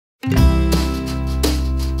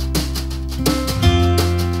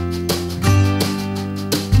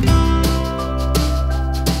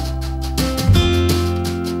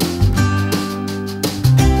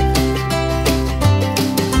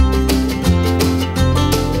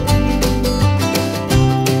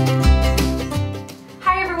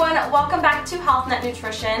HealthNut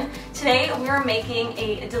Nutrition. Today we are making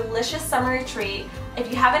a delicious summery treat. If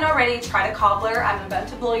you haven't already tried a cobbler, I'm about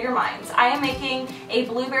to blow your minds. I am making a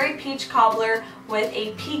blueberry peach cobbler with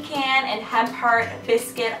a pecan and hemp heart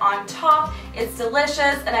biscuit on top. It's delicious,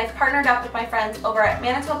 and I've partnered up with my friends over at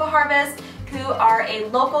Manitoba Harvest, who are a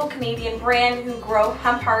local Canadian brand who grow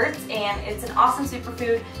hemp hearts, and it's an awesome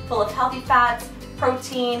superfood full of healthy fats,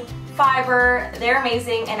 protein, fiber. They're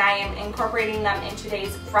amazing, and I am incorporating them in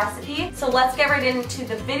today's recipe. So let's get right into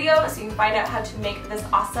the video so you can find out how to make this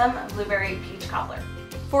awesome blueberry peach cobbler.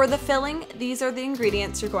 For the filling, these are the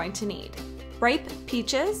ingredients you're going to need: ripe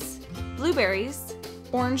peaches, blueberries,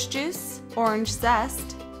 orange juice, orange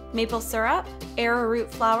zest, maple syrup, arrowroot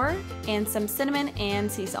flour, and some cinnamon and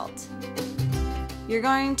sea salt. You're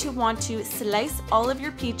going to want to slice all of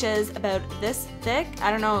your peaches about this thick. I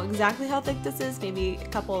don't know exactly how thick this is, maybe a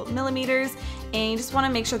couple millimeters, and you just want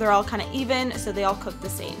to make sure they're all kind of even so they all cook the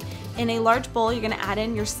same. In a large bowl, you're going to add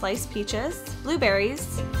in your sliced peaches,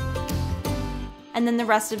 blueberries, and then the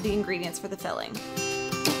rest of the ingredients for the filling.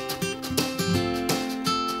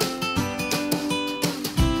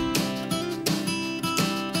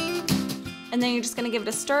 And then you're just going to give it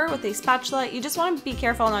a stir with a spatula. You just want to be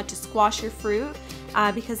careful not to squash your fruit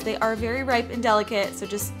because they are very ripe and delicate, so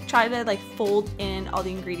just try to fold in all the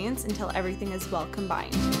ingredients until everything is well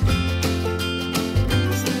combined.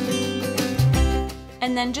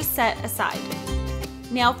 And then just set aside.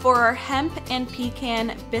 Now for our hemp and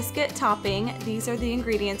pecan biscuit topping, these are the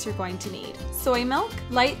ingredients you're going to need: soy milk,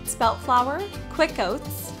 light spelt flour, quick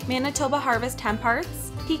oats, Manitoba Harvest hemp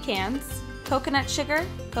hearts, pecans, coconut sugar,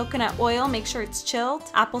 coconut oil, make sure it's chilled,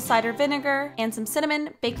 apple cider vinegar, and some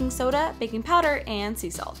cinnamon, baking soda, baking powder, and sea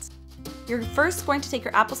salt. You're first going to take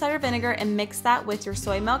your apple cider vinegar and mix that with your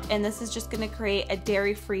soy milk, and this is just going to create a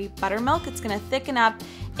dairy-free buttermilk. It's going to thicken up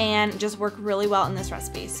and just work really well in this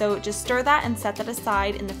recipe. So just stir that and set that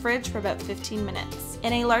aside in the fridge for about 15 minutes.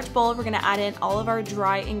 In a large bowl, we're going to add in all of our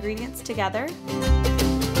dry ingredients together.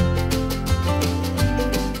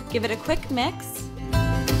 Give it a quick mix.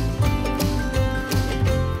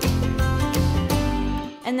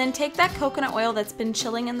 And then take that coconut oil that's been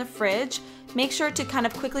chilling in the fridge, make sure to kind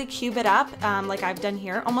of quickly cube it up like I've done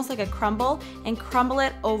here, almost like a crumble, and crumble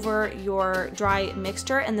it over your dry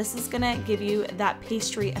mixture, and this is gonna give you that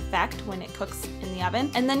pastry effect when it cooks in the oven.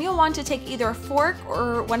 And then you'll want to take either a fork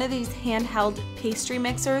or one of these handheld pastry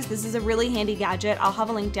mixers. This is a really handy gadget. I'll have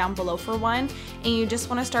a link down below for one, and you just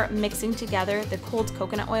want to start mixing together the cold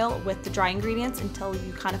coconut oil with the dry ingredients until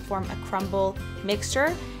you kind of form a crumble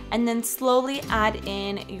mixture. And then slowly add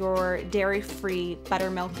in your dairy-free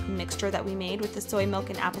buttermilk mixture that we made with the soy milk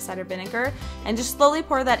and apple cider vinegar, and just slowly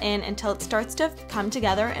pour that in until it starts to come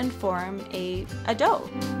together and form a dough.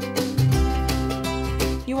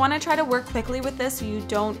 You want to try to work quickly with this so you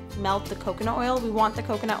don't melt the coconut oil. We want the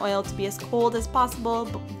coconut oil to be as cold as possible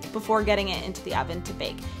before getting it into the oven to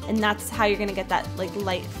bake, and that's how you're going to get that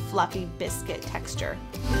light, fluffy biscuit texture.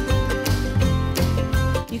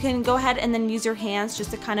 You can go ahead and then use your hands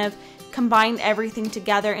just to kind of combine everything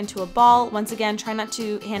together into a ball. Once again, try not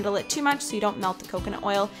to handle it too much so you don't melt the coconut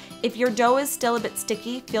oil. If your dough is still a bit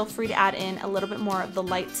sticky, feel free to add in a little bit more of the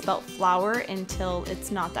light spelt flour until it's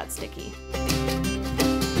not that sticky.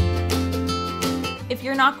 If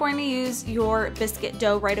you're not going to use your biscuit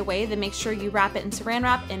dough right away, then make sure you wrap it in saran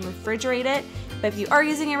wrap and refrigerate it. But if you are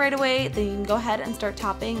using it right away, then you can go ahead and start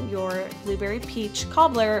topping your blueberry peach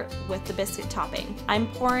cobbler with the biscuit topping. I'm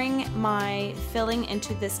pouring my filling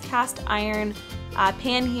into this cast iron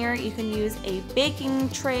pan here. You can use a baking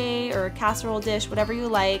tray or a casserole dish, whatever you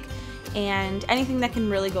like, and anything that can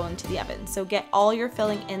really go into the oven. So get all your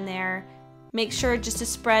filling in there. Make sure just to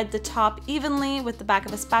spread the top evenly with the back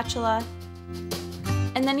of a spatula.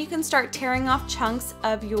 And then you can start tearing off chunks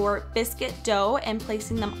of your biscuit dough and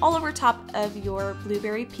placing them all over top of your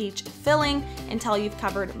blueberry peach filling until you've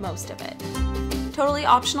covered most of it. Totally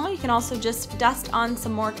optional, you can also just dust on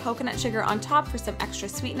some more coconut sugar on top for some extra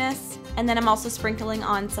sweetness. And then I'm also sprinkling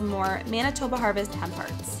on some more Manitoba Harvest hemp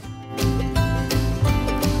hearts.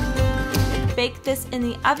 Bake this in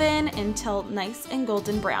the oven until nice and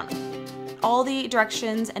golden brown. All the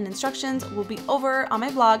directions and instructions will be over on my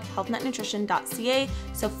blog, healthnutnutrition.ca,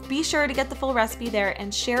 so be sure to get the full recipe there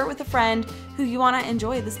and share it with a friend who you want to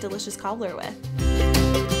enjoy this delicious cobbler with.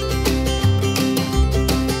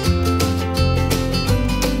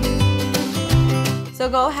 So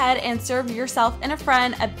go ahead and serve yourself and a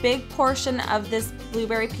friend a big portion of this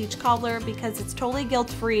blueberry peach cobbler because it's totally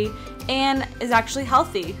guilt-free and is actually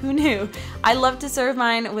healthy. Who knew? I love to serve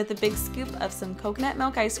mine with a big scoop of some coconut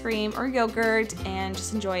milk ice cream or yogurt and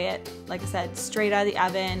just enjoy it, like I said, straight out of the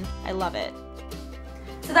oven. I love it.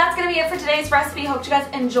 So that's going to be it for today's recipe. Hope you guys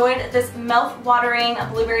enjoyed this mouth-watering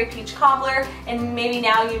blueberry peach cobbler, and maybe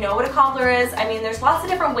now you know what a cobbler is. I mean, there's lots of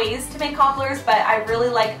different ways to make cobblers, but I really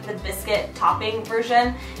like the biscuit topping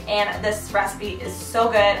version, and this recipe is so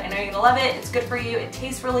good. I know you're going to love it. It's good for you. It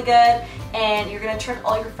tastes really good, and you're going to trick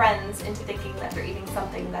all your friends into thinking that they're eating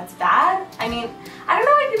something that's bad. I mean, I don't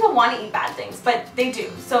know why people want to eat bad things, but they do.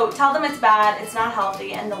 So tell them it's bad, it's not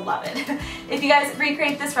healthy, and they'll love it. If you guys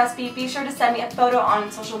recreate this recipe, be sure to send me a photo on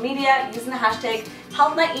social media using the hashtag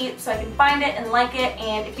HealthNutEat so I can find it and like it.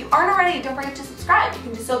 And if you aren't already, don't forget to subscribe. You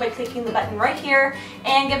can do so by clicking the button right here,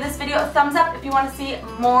 and give this video a thumbs up if you want to see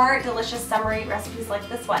more delicious summery recipes like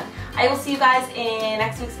this one. I will see you guys in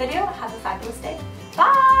next week's video. Have a fabulous day.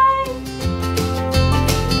 Bye!